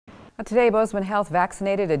Today, Bozeman Health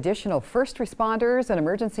vaccinated additional first responders and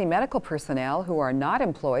emergency medical personnel who are not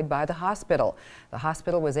employed by the hospital. The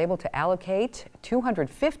hospital was able to allocate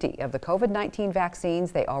 250 of the COVID-19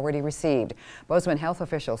 vaccines they already received. Bozeman Health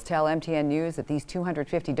officials tell MTN News that these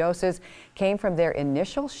 250 doses came from their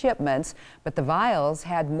initial shipments, but the vials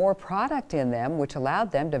had more product in them, which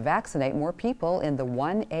allowed them to vaccinate more people in the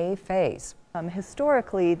 1A phase.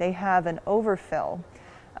 Historically, they have an overfill.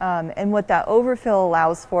 And what that overfill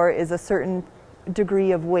allows for is a certain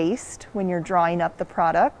degree of waste when you're drawing up the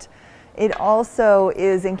product. It also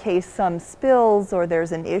is in case some spills or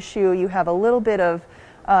there's an issue, you have a little bit of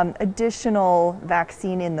additional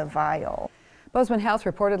vaccine in the vial. Bozeman Health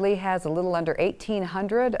reportedly has a little under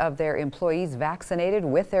 1,800 of their employees vaccinated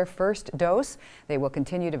with their first dose. They will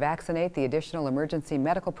continue to vaccinate the additional emergency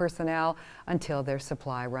medical personnel until their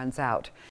supply runs out.